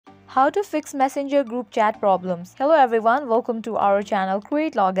How to fix Messenger group chat problems. Hello everyone, welcome to our channel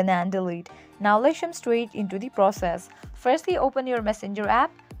Create, Login and Delete. Now let's jump straight into the process. Firstly, open your Messenger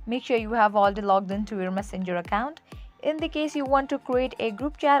app. Make sure you have already logged into your Messenger account. In the case you want to create a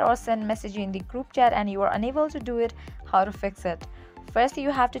group chat or send message in the group chat and you are unable to do it, how to fix it? Firstly,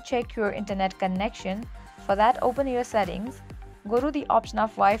 you have to check your internet connection. For that, open your settings. Go to the option of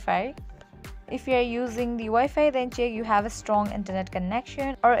Wi-Fi. If you are using the Wi-Fi, then check you have a strong internet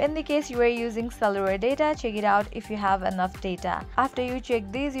connection, or in the case you are using cellular data, check it out if you have enough data. After you check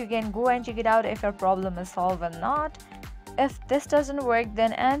these, you can go and check it out if your problem is solved or not. If this doesn't work,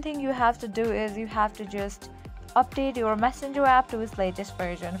 then anything you have to do is you have to just update your Messenger app to its latest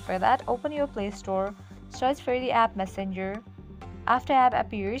version. For that, open your Play Store, search for the app Messenger. After app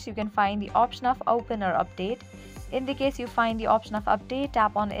appears, you can find the option of open or update. In the case you find the option of update,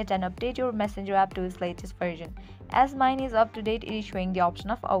 tap on it and update your Messenger app to its latest version. As mine is up to date, it is showing the option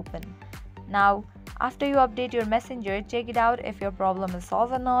of open. Now, after you update your Messenger, check it out if your problem is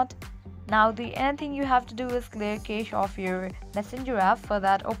solved or not. Now, the only thing you have to do is clear cache of your Messenger app. For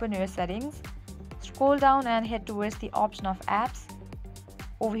that, open your settings, scroll down and head towards the option of apps.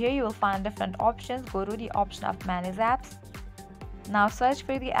 Over here, you will find different options. Go to the option of manage apps. Now, search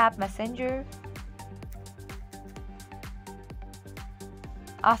for the app Messenger.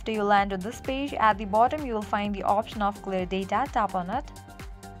 After you land on this page, at the bottom you will find the option of clear data. Tap on it.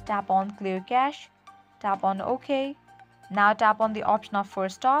 Tap on clear cache. Tap on OK. Now tap on the option of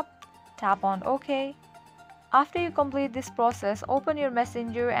force stop. Tap on OK. After you complete this process, open your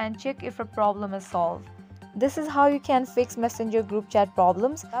Messenger and check if a problem is solved. This is how you can fix Messenger group chat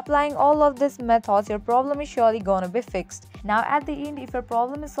problems. Applying all of these methods, your problem is surely gonna be fixed. Now at the end, if your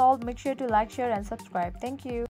problem is solved, make sure to like, share and subscribe. Thank you.